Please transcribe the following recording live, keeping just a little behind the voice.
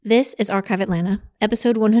This is Archive Atlanta,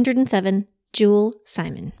 episode 107, Jewel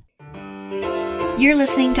Simon. You're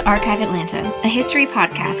listening to Archive Atlanta, a history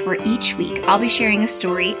podcast where each week I'll be sharing a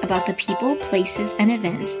story about the people, places, and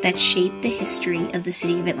events that shape the history of the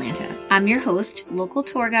city of Atlanta. I'm your host, local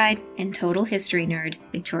tour guide, and total history nerd,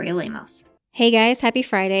 Victoria Lemos. Hey guys, happy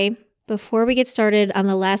Friday. Before we get started on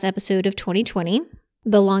the last episode of 2020,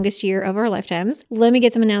 the longest year of our lifetimes, let me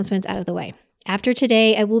get some announcements out of the way. After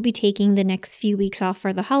today, I will be taking the next few weeks off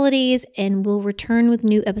for the holidays and will return with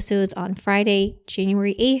new episodes on Friday,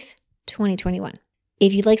 January 8th, 2021.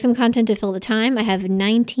 If you'd like some content to fill the time, I have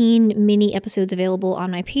 19 mini episodes available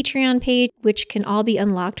on my Patreon page, which can all be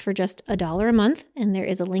unlocked for just $1 a month, and there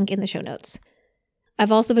is a link in the show notes.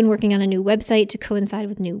 I've also been working on a new website to coincide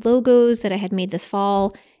with new logos that I had made this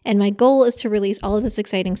fall, and my goal is to release all of this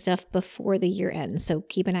exciting stuff before the year ends, so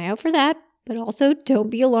keep an eye out for that, but also don't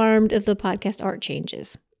be alarmed if the podcast art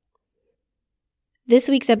changes. This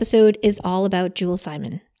week's episode is all about Jewel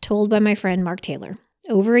Simon, told by my friend Mark Taylor.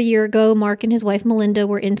 Over a year ago, Mark and his wife Melinda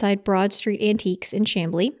were inside Broad Street Antiques in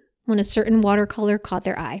Chamblee when a certain watercolor caught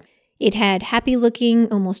their eye. It had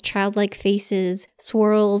happy-looking, almost childlike faces,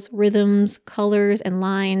 swirls, rhythms, colors, and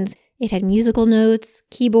lines. It had musical notes,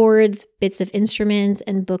 keyboards, bits of instruments,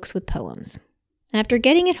 and books with poems. After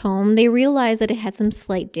getting it home, they realized that it had some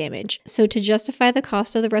slight damage. So to justify the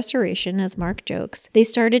cost of the restoration, as Mark jokes, they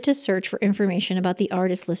started to search for information about the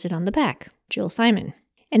artist listed on the back, Jewel Simon.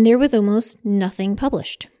 And there was almost nothing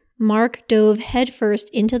published. Mark dove headfirst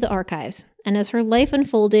into the archives, and as her life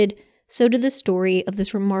unfolded, so did the story of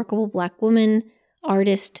this remarkable Black woman,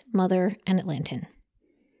 artist, mother, and Atlantan.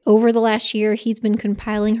 Over the last year, he's been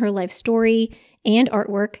compiling her life story and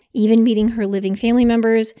artwork, even meeting her living family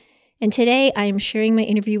members, and today I am sharing my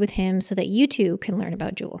interview with him so that you too can learn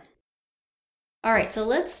about Jewel. All right, so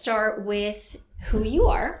let's start with who you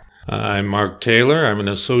are. I'm Mark Taylor. I'm an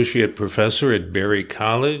associate professor at Berry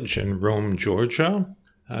College in Rome, Georgia.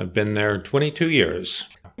 I've been there 22 years.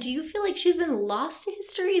 Do you feel like she's been lost to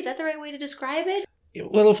history? Is that the right way to describe it?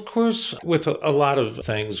 Well, of course, with a lot of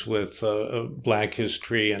things with Black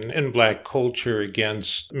history and Black culture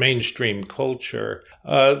against mainstream culture,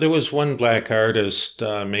 there was one Black artist,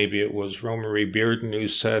 maybe it was Romery Bearden, who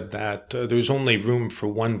said that there's only room for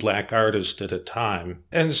one Black artist at a time.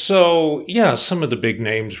 And so, yeah, some of the big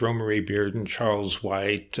names, Romery Bearden, Charles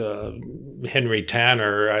White, Henry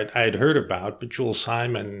Tanner, I'd heard about, but Jewel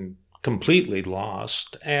Simon completely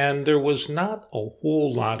lost. And there was not a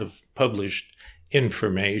whole lot of published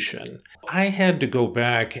information. I had to go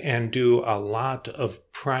back and do a lot of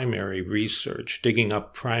primary research, digging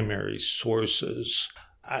up primary sources.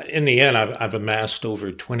 In the end, I've amassed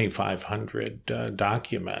over 2,500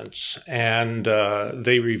 documents, and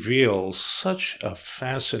they reveal such a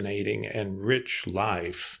fascinating and rich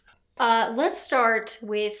life. Let's start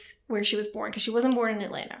with where she was born, because she wasn't born in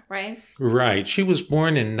Atlanta, right? Right. She was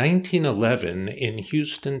born in 1911 in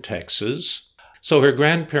Houston, Texas. So her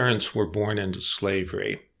grandparents were born into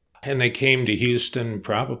slavery, and they came to Houston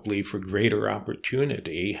probably for greater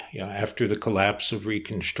opportunity. After the collapse of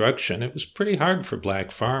Reconstruction, it was pretty hard for Black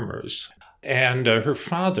farmers. And her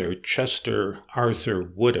father, Chester Arthur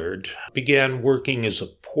Woodard, began working as a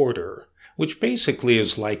porter, which basically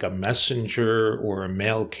is like a messenger or a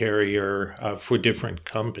mail carrier for different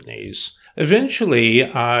companies. Eventually,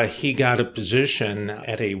 he got a position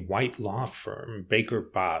at a white law firm, Baker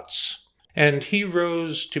Botts. And he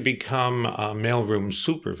rose to become a mailroom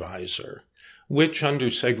supervisor, which under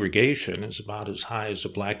segregation is about as high as a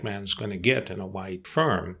Black man's going to get in a white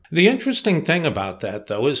firm. The interesting thing about that,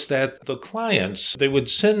 though, is that the clients, they would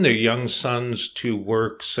send their young sons to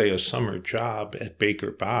work, say, a summer job at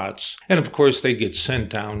Baker Botts, and of course they'd get sent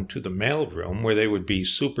down to the mailroom where they would be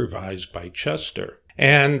supervised by Chester.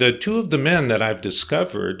 And two of the men that I've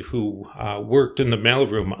discovered who worked in the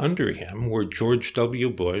mailroom under him were George W.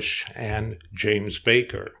 Bush and James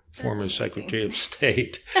Baker, former Secretary of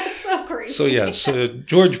State. That's so crazy. So yes,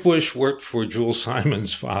 George Bush worked for Jewel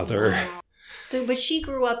Simon's father. Wow. So, but she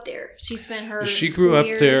grew up there. She spent her She school grew up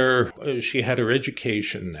years. there. She had her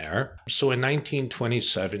education there. So in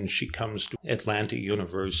 1927, she comes to Atlanta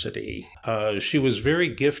University. She was very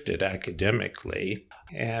gifted academically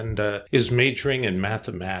and is majoring in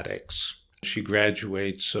mathematics. She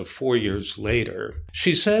graduates 4 years later.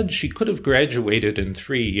 She said she could have graduated in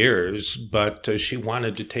 3 years, but she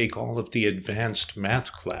wanted to take all of the advanced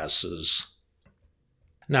math classes.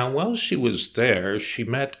 Now, while she was there, she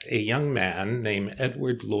met a young man named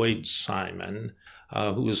Edward Lloyd Simon,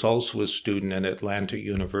 who was also a student at Atlanta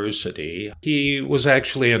University. He was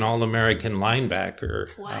actually an All-American linebacker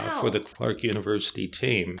for the Clark University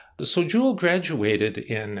team. So Jewel graduated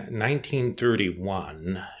in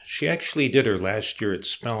 1931. She actually did her last year at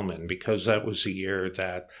Spelman because that was the year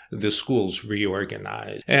that the schools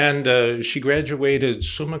reorganized. And she graduated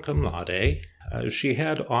summa cum laude. She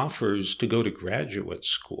had offers to go to graduate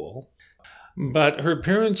school. But her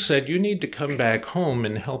parents said, you need to come back home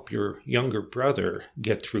and help your younger brother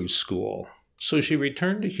get through school. So she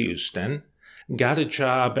returned to Houston, got a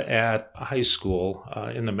job at a high school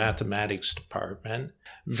in the mathematics department.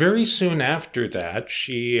 Very soon after that,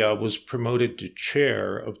 she was promoted to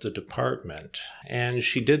chair of the department, and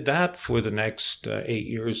she did that for the next 8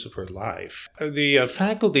 years of her life. The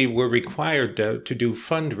faculty were required to do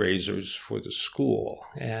fundraisers for the school,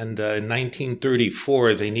 and in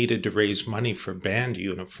 1934, they needed to raise money for band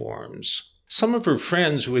uniforms. Some of her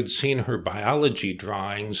friends who had seen her biology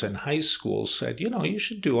drawings in high school said, you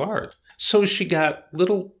should do art. So she got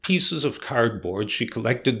little pieces of cardboard. She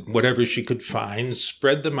collected whatever she could find,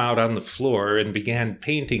 spread them out on the floor, and began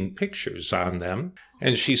painting pictures on them.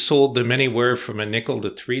 And she sold them anywhere from $0.05 to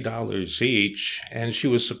 $3 each. And she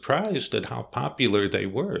was surprised at how popular they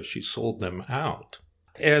were. She sold them out.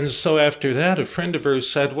 And so after that, a friend of hers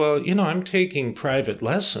said, well, I'm taking private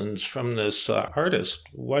lessons from this artist.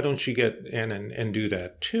 Why don't you get in and do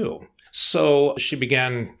that too? So she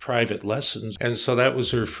began private lessons, and so that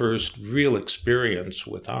was her first real experience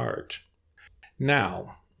with art.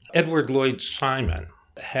 Now, Edward Lloyd Simon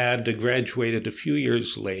had graduated a few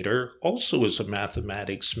years later, also as a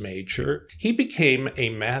mathematics major. He became a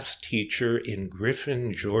math teacher in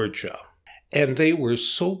Griffin, Georgia. And they were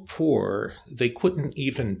so poor, they couldn't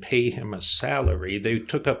even pay him a salary. They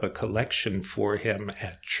took up a collection for him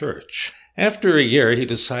at church. After a year, he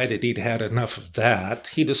decided he'd had enough of that.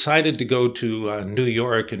 He decided to go to New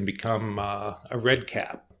York and become a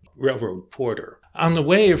redcap, railroad porter. On the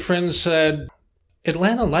way, a friend said,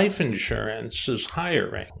 Atlanta Life Insurance is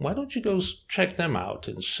hiring. Why don't you go check them out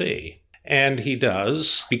and see? And he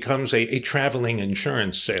does, becomes a traveling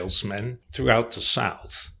insurance salesman throughout the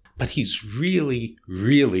South. But he's really,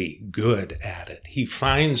 really good at it. He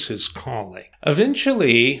finds his calling.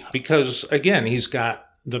 Eventually, because, again, he's got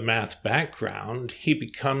the math background, he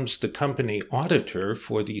becomes the company auditor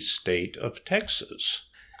for the state of Texas.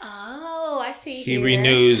 Oh, I see. He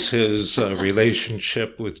renews his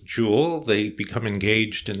relationship with Jewel. They become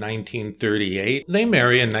engaged in 1938. They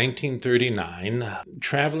marry in 1939,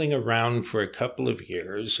 traveling around for a couple of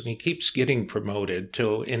years, and he keeps getting promoted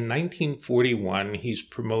till in 1941 he's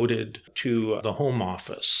promoted to the home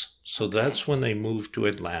office. So that's when they moved to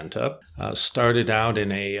Atlanta. Started out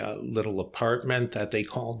in a little apartment that they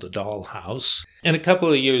called the Doll House. And a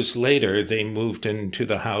couple of years later, they moved into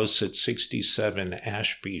the house at 67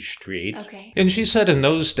 Ashby Street. Okay. And she said in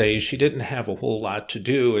those days she didn't have a whole lot to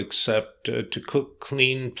do except to cook,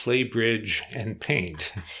 clean, play bridge, and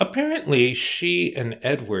paint. Apparently, she and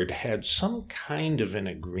Edward had some kind of an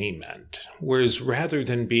agreement, whereas rather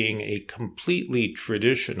than being a completely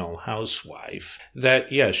traditional housewife,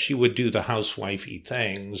 that yes, she would do the housewifey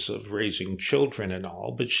things of raising children and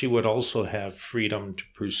all, but she would also have freedom to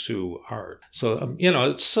pursue art. So,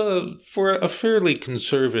 it's for a fairly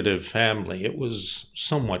conservative family, it was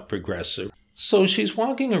somewhat progressive. So she's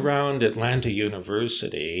walking around Atlanta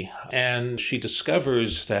University, and she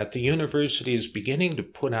discovers that the university is beginning to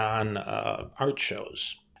put on art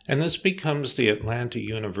shows. And this becomes the Atlanta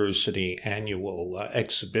University annual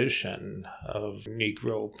exhibition of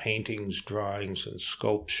Negro paintings, drawings, and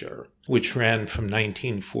sculpture, which ran from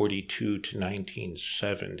 1942 to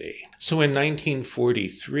 1970. So in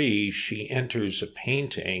 1943, she enters a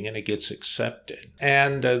painting and it gets accepted.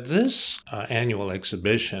 And this annual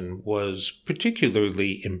exhibition was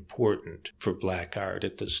particularly important for Black art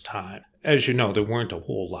at this time. As you know, there weren't a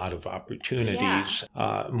whole lot of opportunities.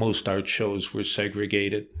 Yeah. Most art shows were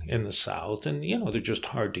segregated in the South, and, they're just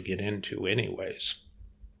hard to get into anyways.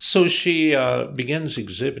 So she begins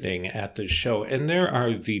exhibiting at the show, and there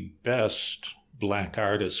are the best Black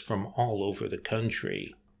artists from all over the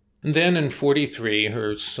country. And then in 1943,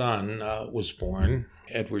 her son was born,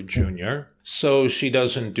 Edward Jr., so she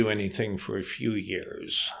doesn't do anything for a few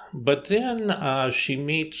years. But then she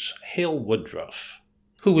meets Hale Woodruff,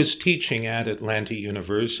 who was teaching at Atlanta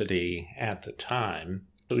University at the time.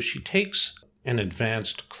 So she takes an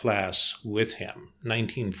advanced class with him,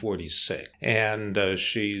 1946. And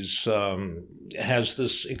she's has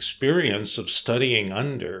this experience of studying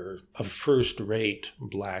under a first-rate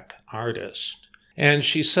Black artist. And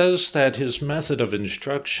she says that his method of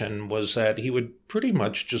instruction was that he would pretty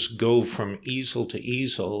much just go from easel to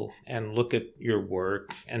easel and look at your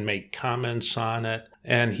work and make comments on it.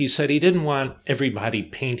 And he said he didn't want everybody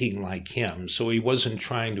painting like him, so he wasn't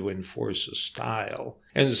trying to enforce a style.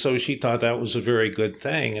 And so she thought that was a very good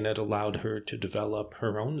thing, and it allowed her to develop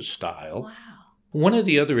her own style. Wow. One of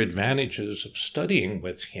the other advantages of studying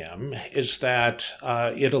with him is that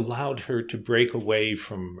it allowed her to break away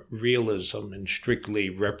from realism and strictly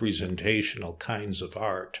representational kinds of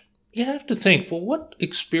art. You have to think, well, what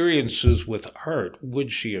experiences with art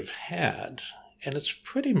would she have had? And it's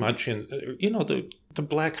pretty much the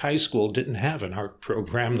black high school didn't have an art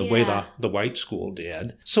program the way the white school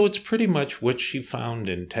did. So it's pretty much what she found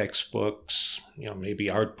in textbooks, maybe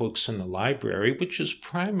art books in the library, which is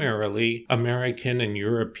primarily American and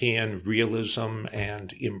European realism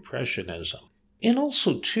and impressionism. And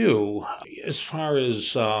also, too, as far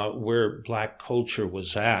as where black culture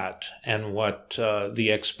was at and what the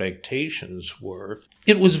expectations were,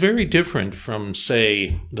 it was very different from,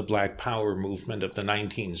 say, the Black Power movement of the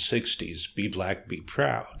 1960s, Be Black, Be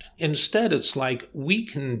Proud. Instead, it's like we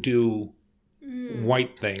can do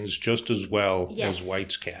white things just as well as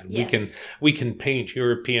whites can. Yes. We can paint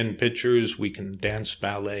European pictures, we can dance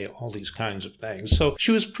ballet, all these kinds of things. So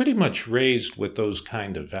she was pretty much raised with those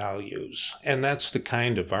kind of values, and that's the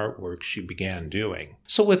kind of artwork she began doing.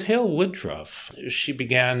 So with Hale Woodruff, she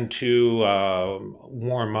began to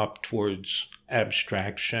warm up towards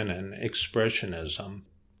abstraction and expressionism.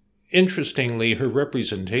 Interestingly, her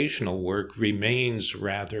representational work remains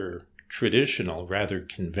rather traditional, rather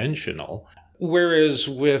conventional. Whereas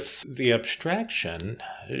with the abstraction,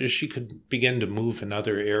 she could begin to move in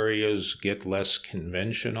other areas, get less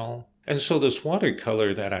conventional. And so this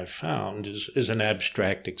watercolor that I found is an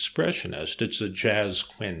abstract expressionist. It's a jazz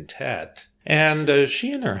quintet. And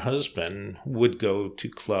she and her husband would go to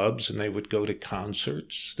clubs and they would go to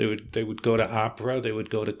concerts. They would go to opera. They would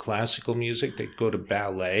go to classical music. They'd go to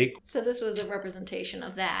ballet. So this was a representation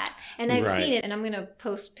of that. And I've seen it, and I'm going to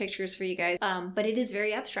post pictures for you guys. But it is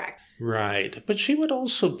very abstract. Right. But she would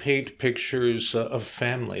also paint pictures of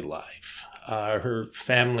family life. Her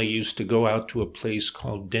family used to go out to a place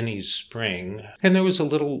called Denny's Spring, and there was a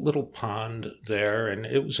little pond there, and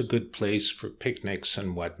it was a good place for picnics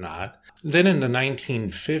and whatnot. Then in the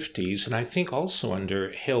 1950s, and I think also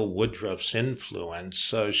under Hale Woodruff's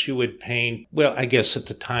influence, she would paint, well, I guess at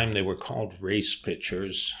the time they were called race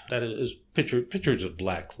pictures. That is, pictures of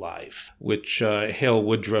black life, which Hale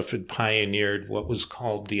Woodruff had pioneered what was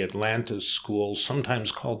called the Atlanta School,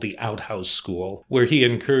 sometimes called the Outhouse School, where he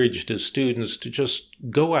encouraged his students to just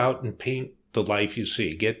go out and paint the life you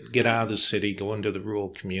see, get out of the city, go into the rural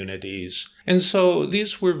communities. And so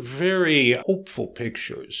these were very hopeful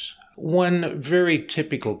pictures. One very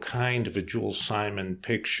typical kind of a Jewel Simon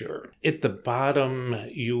picture. At the bottom,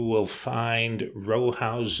 you will find row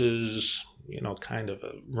houses, kind of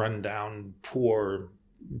a rundown, poor,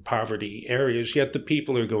 poverty areas, yet the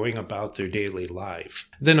people are going about their daily life.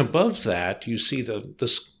 Then above that, you see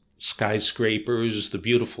the skyscrapers, the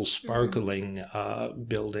beautiful sparkling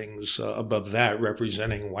buildings above that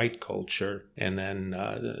representing white culture, and then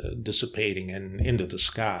dissipating into the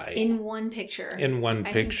sky. In one picture. In one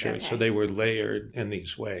picture. Okay. So they were layered in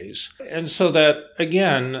these ways. And so that,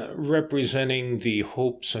 again, representing the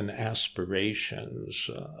hopes and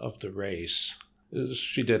aspirations of the race.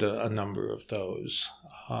 She did a number of those.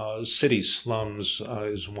 City Slums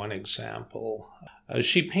is one example.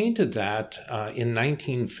 She painted that in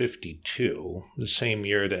 1952, the same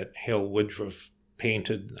year that Hale Woodruff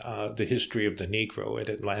painted The History of the Negro at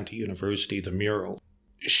Atlanta University, the mural.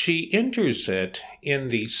 She enters it in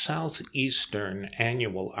the Southeastern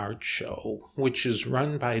Annual Art Show, which is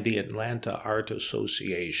run by the Atlanta Art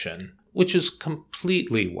Association, which is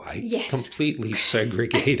completely white, completely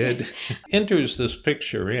segregated. Enters this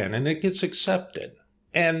picture in, and it gets accepted.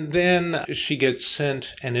 And then she gets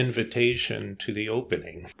sent an invitation to the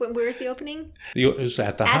opening. Where's the opening? It was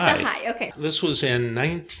at the High. At the High, okay. This was in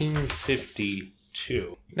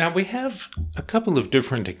 1952. Now, we have a couple of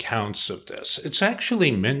different accounts of this. It's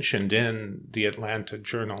actually mentioned in the Atlanta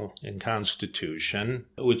Journal and Constitution,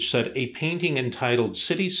 which said a painting entitled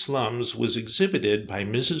City Slums was exhibited by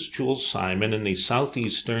Mrs. Jewel Simon in the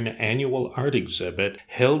Southeastern Annual Art Exhibit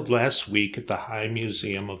held last week at the High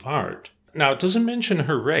Museum of Art. Now, it doesn't mention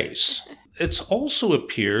her race. It also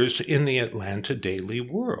appears in the Atlanta Daily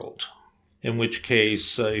World. in which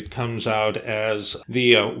case it comes out as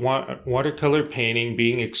the watercolor painting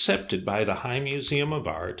being accepted by the High Museum of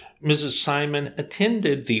Art. Mrs. Simon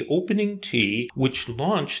attended the opening tea, which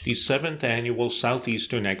launched the 7th Annual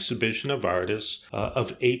Southeastern Exhibition of Artists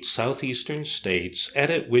of 8 southeastern states,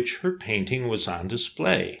 at which her painting was on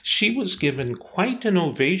display. She was given quite an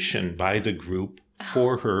ovation by the group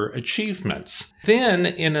for her achievements. Then,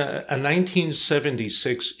 in a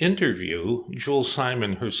 1976 interview, Jewel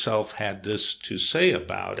Simon herself had this to say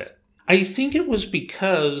about it. I think it was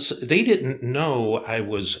because they didn't know I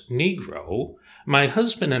was Negro. My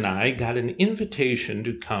husband and I got an invitation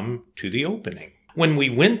to come to the opening. When we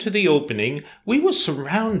went to the opening, we were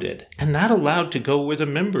surrounded and not allowed to go where the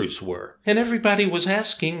members were. And everybody was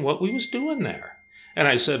asking what we was doing there. And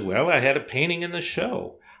I said, well, I had a painting in the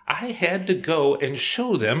show. I had to go and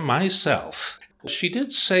show them myself. She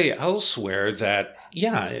did say elsewhere that,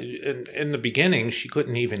 in the beginning, she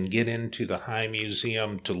couldn't even get into the High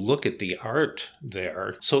Museum to look at the art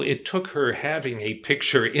there. So it took her having a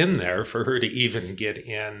picture in there for her to even get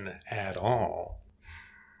in at all.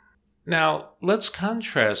 Now, let's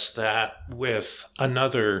contrast that with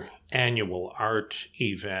another annual art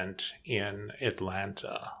event in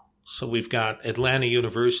Atlanta. So we've got Atlanta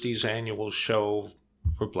University's annual show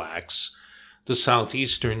for blacks, the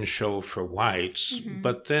Southeastern show for whites,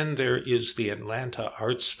 but then there is the Atlanta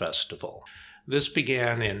Arts Festival. This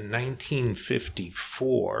began in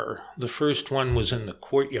 1954. The first one was in the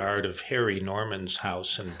courtyard of Harry Norman's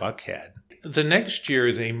house in Buckhead. The next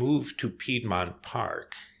year, they moved to Piedmont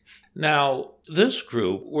Park. Now, this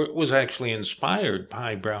group was actually inspired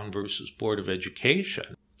by Brown versus Board of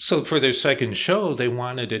Education. So for their second show, they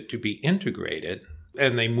wanted it to be integrated,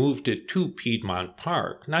 and they moved it to Piedmont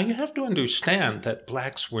Park. Now, you have to understand that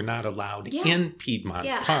blacks were not allowed in Piedmont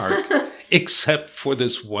Park, except for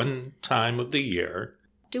this one time of the year.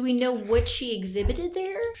 Do we know what she exhibited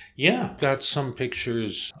there? Yeah, got some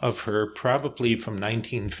pictures of her, probably from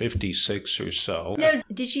 1956 or so. Now,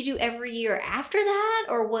 did she do every year after that,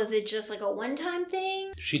 or was it just like a one-time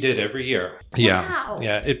thing? She did every year. Wow.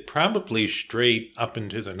 Yeah, it probably straight up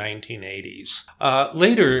into the 1980s.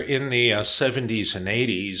 Later in the 70s and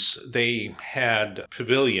 80s, they had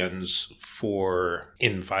pavilions for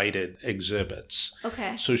invited exhibits.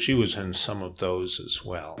 Okay. So she was in some of those as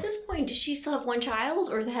well. At this point, does she still have one child,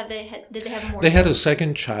 or did they have more? They had a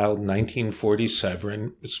second child in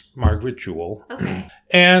 1947. It's Margaret Jewel. Okay.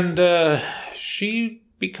 And she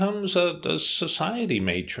becomes a society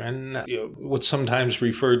matron, what's sometimes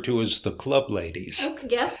referred to as the club ladies. Okay,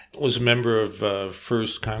 yeah. Was a member of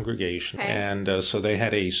First Congregation. Okay. And so they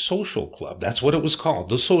had a social club. That's what it was called,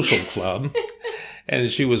 the social club.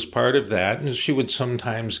 And she was part of that, and she would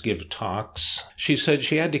sometimes give talks. She said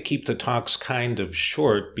she had to keep the talks kind of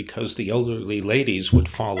short because the elderly ladies would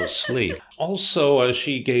fall asleep. Also,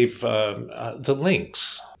 she gave the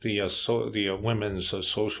Links, the women's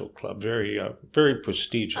social club, very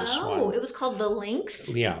prestigious one. Oh, it was called the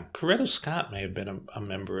Links? Yeah. Coretta Scott may have been a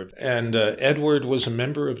member of it. And Edward was a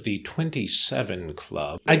member of the 27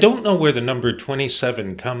 Club. I don't know where the number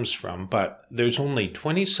 27 comes from, but there's only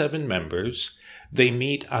 27 members. They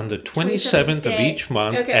meet on the 27th of each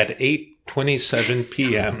month at 8:27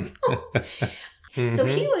 p.m. So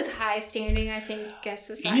he was high standing, I think, as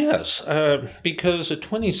society. Yes, because at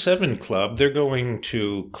 27 Club, they're going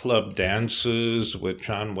to club dances with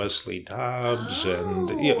John Wesley Dobbs.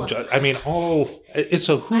 And, I mean, it's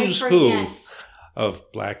a who's who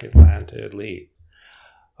of Black Atlanta elite.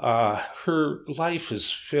 Her life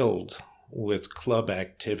is filled with club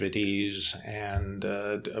activities and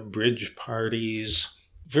bridge parties,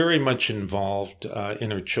 very much involved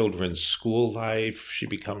in her children's school life. She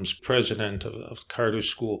becomes president of Carter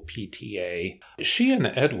School PTA. She and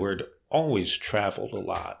Edward always traveled a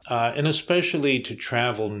lot, and especially to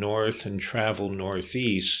travel north and travel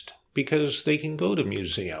northeast, because they can go to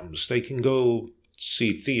museums, they can go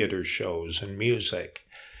see theater shows and music,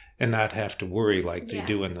 and not have to worry like they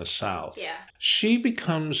do in the South. Yeah. She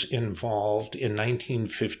becomes involved in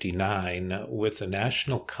 1959 with the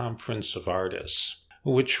National Conference of Artists,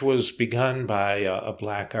 which was begun by a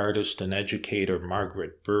black artist and educator,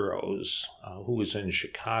 Margaret Burroughs, who was in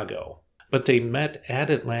Chicago. But they met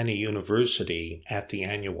at Atlanta University at the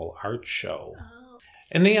annual art show. Oh.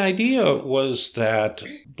 And the idea was that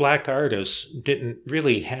black artists didn't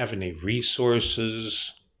really have any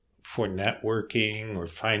resources for networking or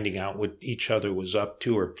finding out what each other was up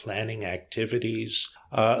to or planning activities,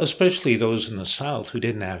 especially those in the South who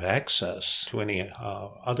didn't have access to any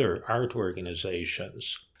other art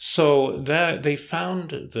organizations. So that they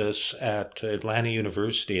found this at Atlanta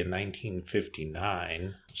University in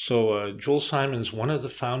 1959. So Jewel Simon's one of the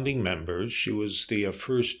founding members. She was the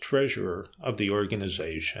first treasurer of the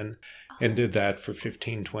organization and did that for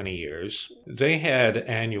 15, 20 years. They had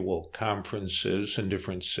annual conferences in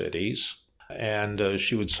different cities, and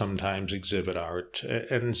she would sometimes exhibit art.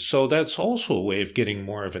 And so that's also a way of getting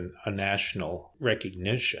more of a national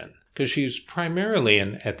recognition, because she's primarily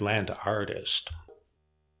an Atlanta artist.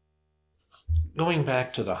 Going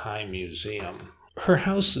back to the High Museum, her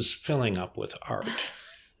house is filling up with art.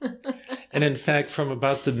 And in fact, from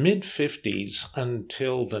about the mid-50s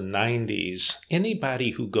until the 90s,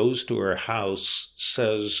 anybody who goes to her house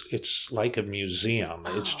says it's like a museum.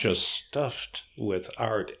 Oh. It's just stuffed with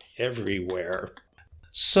art everywhere.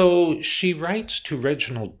 So she writes to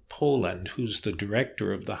Reginald Poland, who's the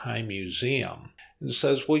director of the High Museum, and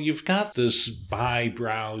says, well, you've got this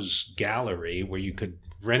buy-browse gallery where you could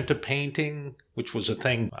rent a painting, which was a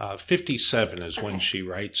thing. 57 is when she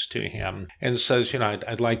writes to him and says,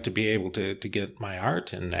 I'd like to be able to get my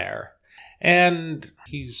art in there. And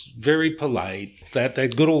he's very polite, that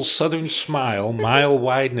good old Southern smile, mile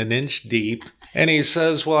wide and an inch deep. And he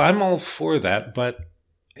says, well, I'm all for that, but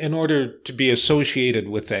in order to be associated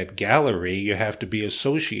with that gallery, you have to be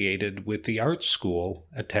associated with the art school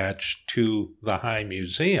attached to the High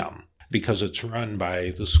Museum, because it's run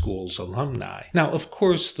by the school's alumni. Now, of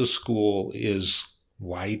course, the school is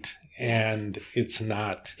white and it's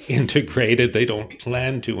not integrated. They don't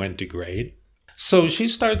plan to integrate. So she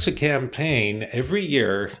starts a campaign every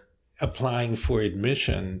year applying for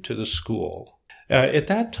admission to the school. At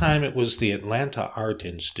that time, it was the Atlanta Art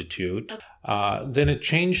Institute. Then it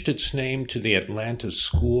changed its name to the Atlanta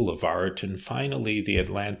School of Art, and finally the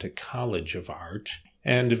Atlanta College of Art.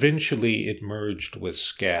 And eventually it merged with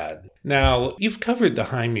SCAD. Now, you've covered the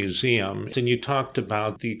High Museum, and you talked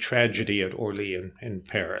about the tragedy at Orly in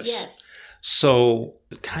Paris. Yes. So,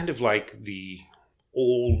 kind of like the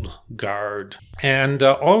old guard. And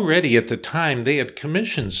already at the time, they had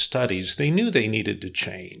commissioned studies. They knew they needed to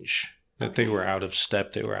change, that they were out of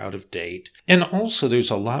step, they were out of date. And also, there's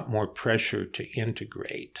a lot more pressure to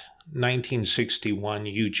integrate. 1961,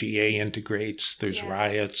 UGA integrates, there's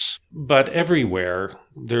riots, but everywhere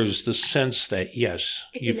there's the sense that, yes,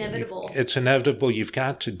 it's inevitable, you've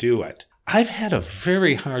got to do it. I've had a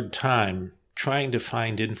very hard time trying to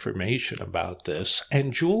find information about this,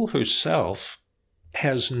 and Jewel herself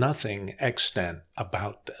has nothing extant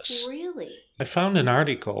about this. Really? I found an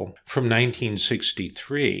article from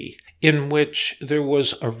 1963 in which there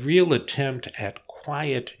was a real attempt at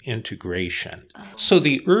quiet integration. Oh. So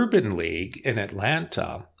the Urban League in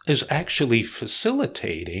Atlanta is actually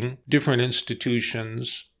facilitating different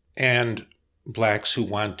institutions and Blacks who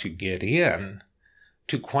want to get in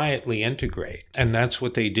to quietly integrate. And that's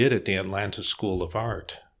what they did at the Atlanta School of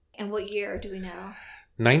Art. And what year do we know?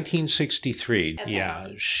 1963, okay. Yeah.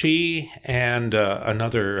 She and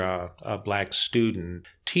another Black student,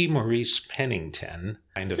 T. Maurice Pennington,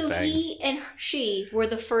 So he and she were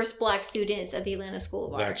the first Black students at the Atlanta School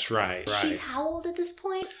of Art. That's right. She's how old at this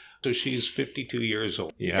point? So she's 52 years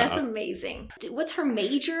old. Yeah. That's amazing. What's her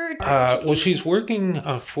major? Well, she's working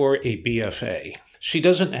for a BFA. She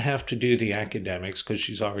doesn't have to do the academics because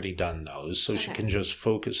she's already done those, so she can just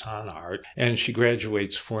focus on art. And she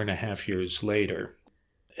graduates 4.5 years later.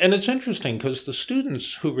 And it's interesting because the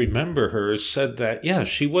students who remember her said that, yeah,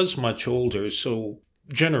 she was much older, so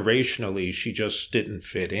generationally she just didn't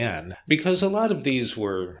fit in. Because a lot of these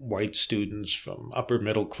were white students from upper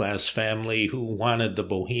middle class family who wanted the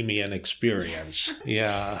bohemian experience.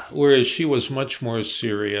 Yeah, whereas she was much more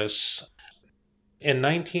serious. In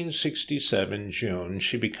 1967, June,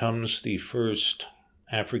 she becomes the first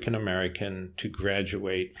African American to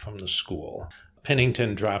graduate from the school.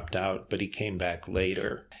 Pennington dropped out, but he came back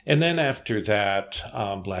later. And then after that,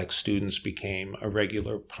 Black students became a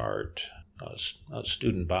regular part, a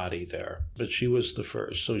student body there. But she was the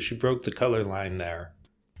first, so she broke the color line there.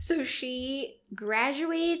 So she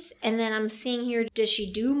graduates, and then I'm seeing here, does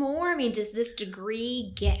she do more? I mean, does this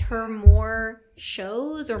degree get her more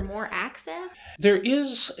shows or more access? There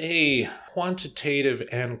is a quantitative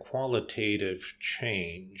and qualitative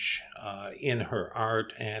change in her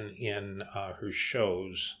art and in her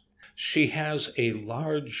shows. She has a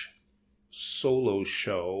large solo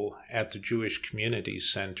show at the Jewish Community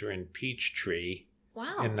Center in Peachtree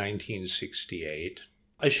in 1968.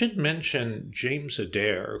 I should mention James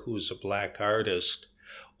Adair, who is a Black artist,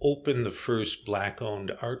 opened the first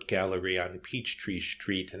Black-owned art gallery on Peachtree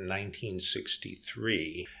Street in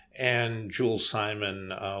 1963, and Jewel Simon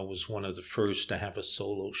was one of the first to have a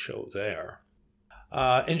solo show there.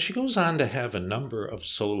 And she goes on to have a number of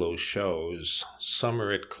solo shows. Some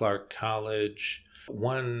are at Clark College,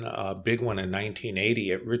 one big one in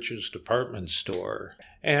 1980 at Richard's Department Store.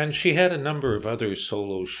 And she had a number of other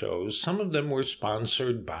solo shows. Some of them were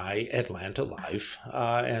sponsored by Atlanta Life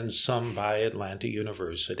and some by Atlanta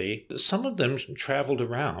University. Some of them traveled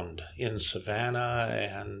around in Savannah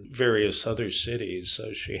and various other cities.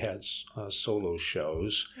 She had solo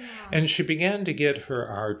shows. Wow. And she began to get her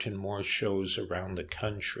art in more shows around the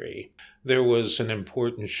country. There was an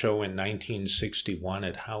important show in 1961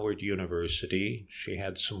 at Howard University. She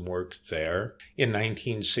had some work there. In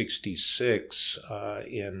 1966,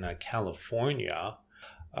 in California.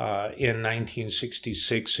 In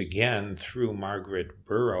 1966, again, through Margaret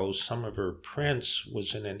Burroughs, some of her prints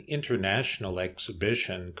was in an international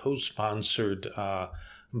exhibition co-sponsored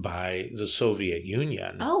by the Soviet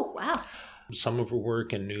Union. Oh, wow. Some of her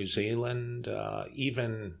work in New Zealand,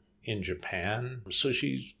 even in Japan. So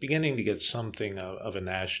she's beginning to get something of a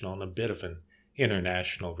national and a bit of an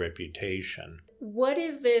international reputation. What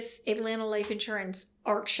is this Atlanta Life Insurance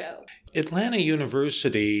art show? Atlanta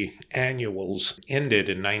University annuals ended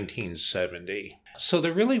in 1970, so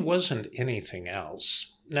there really wasn't anything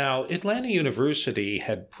else. Now, Atlanta University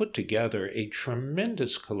had put together a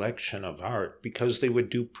tremendous collection of art because they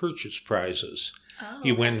would do purchase prizes. Oh.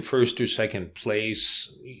 You win first or second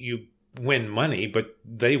place, you win money, but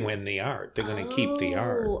they win the art. They're going to keep the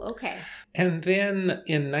art. Oh, okay. And then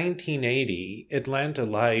in 1980, Atlanta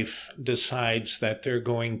Life decides that they're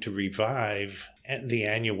going to revive the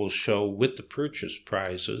annual show with the purchase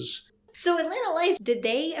prizes. So Atlanta Life, did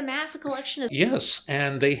they amass a collection of... Yes,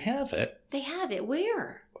 and they have it. They have it.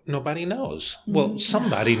 Where? Nobody knows. Well,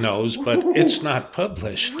 somebody knows, but it's not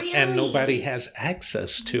published. Really? And nobody has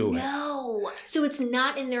access to it. No. So it's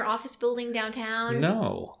not in their office building downtown?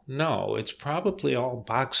 No. It's probably all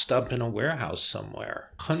boxed up in a warehouse somewhere.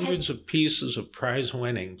 Hundreds of pieces of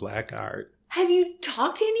prize-winning black art. Have you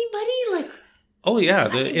talked to anybody? Oh, yeah.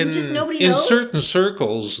 Just nobody knows? In certain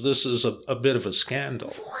circles, this is a bit of a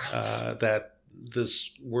scandal that this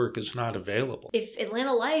work is not available. If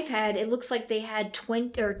Atlanta Life it looks like they had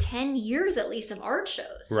 20 or 10 years at least of art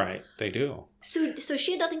shows. Right, they do. So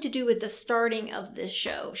she had nothing to do with the starting of this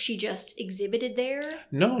show. She just exhibited there?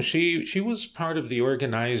 No, she was part of the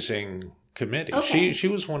organizing committee. Okay. She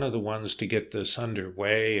was one of the ones to get this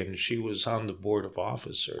underway, and she was on the board of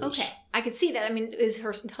officers. Okay, I could see that. I mean, is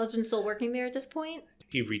her husband still working there at this point?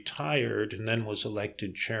 He retired and then was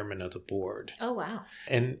elected chairman of the board. Oh, wow.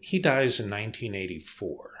 And he dies in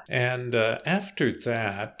 1984. And after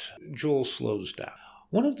that, Jewel slows down.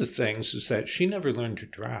 One of the things is that she never learned to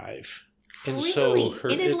drive. And really? So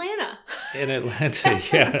in Atlanta? In Atlanta,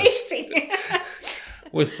 That's yes. Amazing.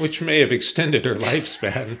 Which may have extended her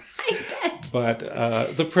lifespan. I bet.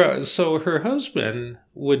 But so her husband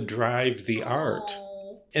would drive the art.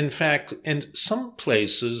 In fact, in some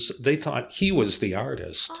places, they thought he was the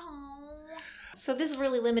artist. Aww. So this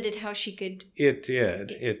really limited how she could... It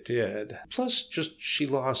did. Plus, just she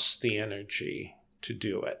lost the energy to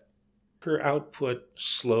do it. Her output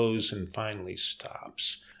slows and finally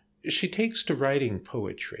stops. She takes to writing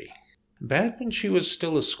poetry. Back when she was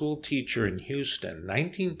still a school teacher in Houston,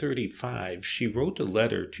 1935, she wrote a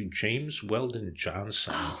letter to James Weldon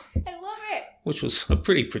Johnson. Oh, I love it. Which was a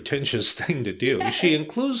pretty pretentious thing to do. Yes. She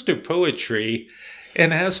enclosed her poetry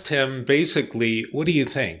and asked him, basically, what do you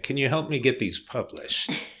think? Can you help me get these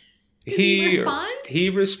published? Did he respond?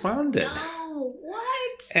 He responded. Oh,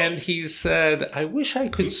 what? And he said, I wish I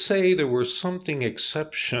could say there were something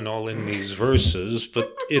exceptional in these verses,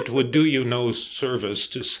 but it would do you no service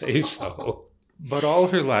to say so. But all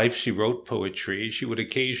her life she wrote poetry. She would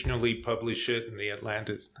occasionally publish it in the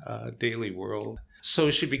Atlanta Daily World.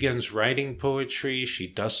 So she begins writing poetry. She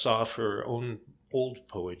dusts off her own old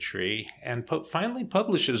poetry and finally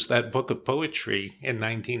publishes that book of poetry in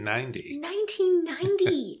 1990.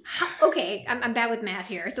 1990? Okay, I'm bad with math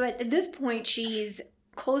here. So at this point, she's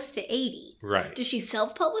close to 80. Right. Does she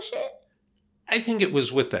self-publish it? I think it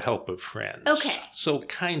was with the help of friends. Okay. So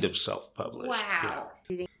kind of self-published. Wow.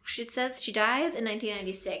 Yeah. It says she dies in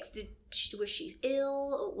 1996. Was she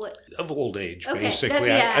ill? What? Of old age, okay.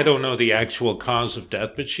 basically. I don't know the actual cause of death,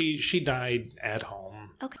 but she died at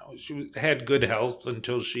home. Okay. She had good health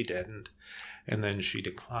until she didn't, and then she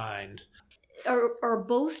declined. Are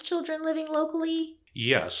both children living locally?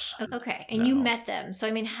 Yes. Okay, and you met them. So,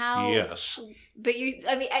 I mean, how... Yes. But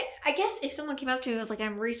I guess if someone came up to me and was like,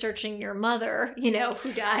 I'm researching your mother,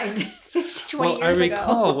 who died 20 years ago. Well, I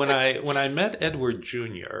recall when I met Edward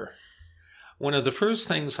Jr., one of the first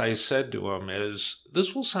things I said to him is,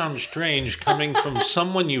 this will sound strange coming from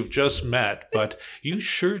someone you've just met, but you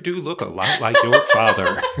sure do look a lot like your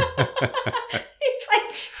father. He's like,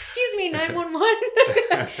 excuse me,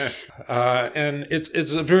 911. And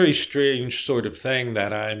it's a very strange sort of thing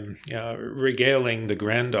that I'm regaling the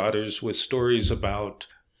granddaughters with stories about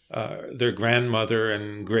their grandmother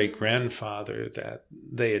and great-grandfather that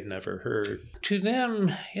they had never heard. To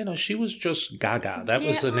them, she was just Gaga. That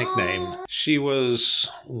was the nickname. She was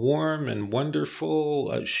warm and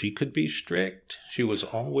wonderful. She could be strict. She was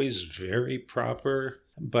always very proper.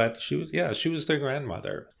 But she was their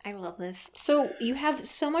grandmother. I love this. So you have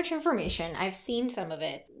so much information. I've seen some of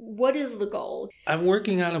it. What is the goal? I'm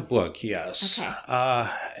working on a book, yes.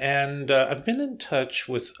 Okay. And I've been in touch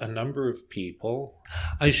with a number of people.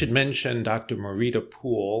 I should mention Dr. Marita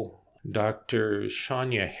Poole, Dr.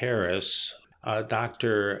 Shania Harris,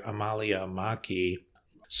 Dr. Amalia Maki.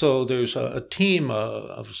 So there's a team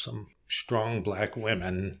of some strong Black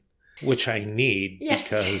women, which I need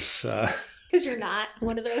because... Because you're not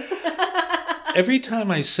one of those. Every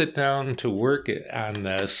time I sit down to work on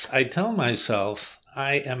this, I tell myself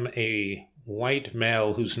I am a white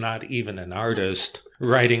male who's not even an artist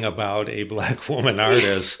writing about a Black woman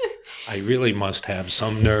artist. I really must have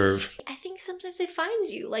some nerve. I think sometimes it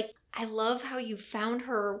finds you. Like, I love how you found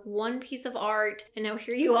her one piece of art, and now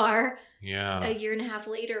here you are a year and a half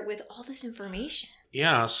later with all this information.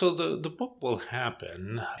 Yeah, so the book will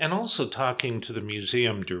happen. And also talking to the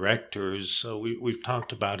museum directors, we've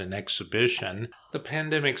talked about an exhibition. The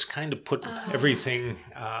pandemic's kind of put everything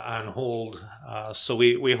on hold, so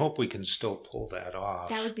we hope we can still pull that off.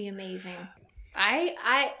 That would be amazing.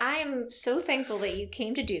 I am so thankful that you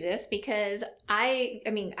came to do this because I've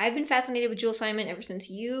been fascinated with Jewel Simon ever since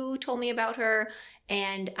you told me about her,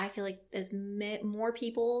 and I feel like as more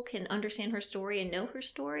people can understand her story and know her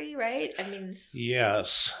story, right?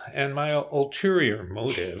 Yes, and my ulterior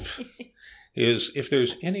motive is if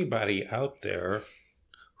there's anybody out there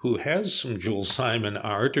who has some Jewel Simon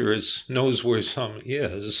art or knows where some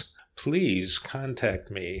is, please contact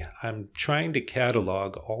me. I'm trying to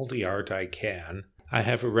catalog all the art I can. I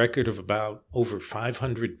have a record of about over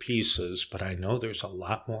 500 pieces, but I know there's a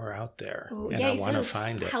lot more out there, and I want to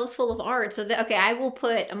find it. House full of art. So,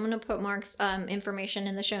 I'm going to put Mark's information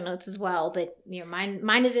in the show notes as well. But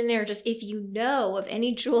mine is in there. Just if you know of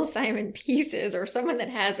any Jewel Simon pieces or someone that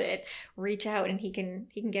has it, reach out and he can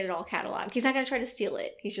get it all cataloged. He's not going to try to steal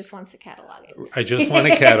it. He just wants to catalog it. I just want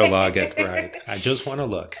to catalog it, right? I just want to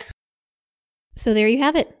look. So there you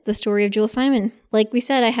have it, the story of Jewel Simon. Like we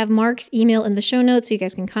said, I have Mark's email in the show notes so you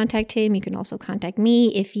guys can contact him. You can also contact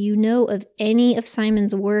me if you know of any of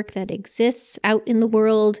Simon's work that exists out in the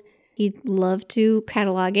world. He'd love to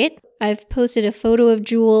catalog it. I've posted a photo of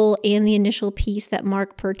Jewel and the initial piece that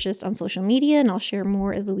Mark purchased on social media, and I'll share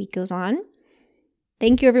more as the week goes on.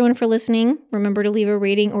 Thank you everyone for listening. Remember to leave a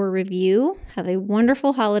rating or a review. Have a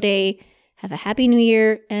wonderful holiday. Have a happy new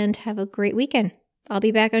year and have a great weekend. I'll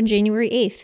be back on January 8th.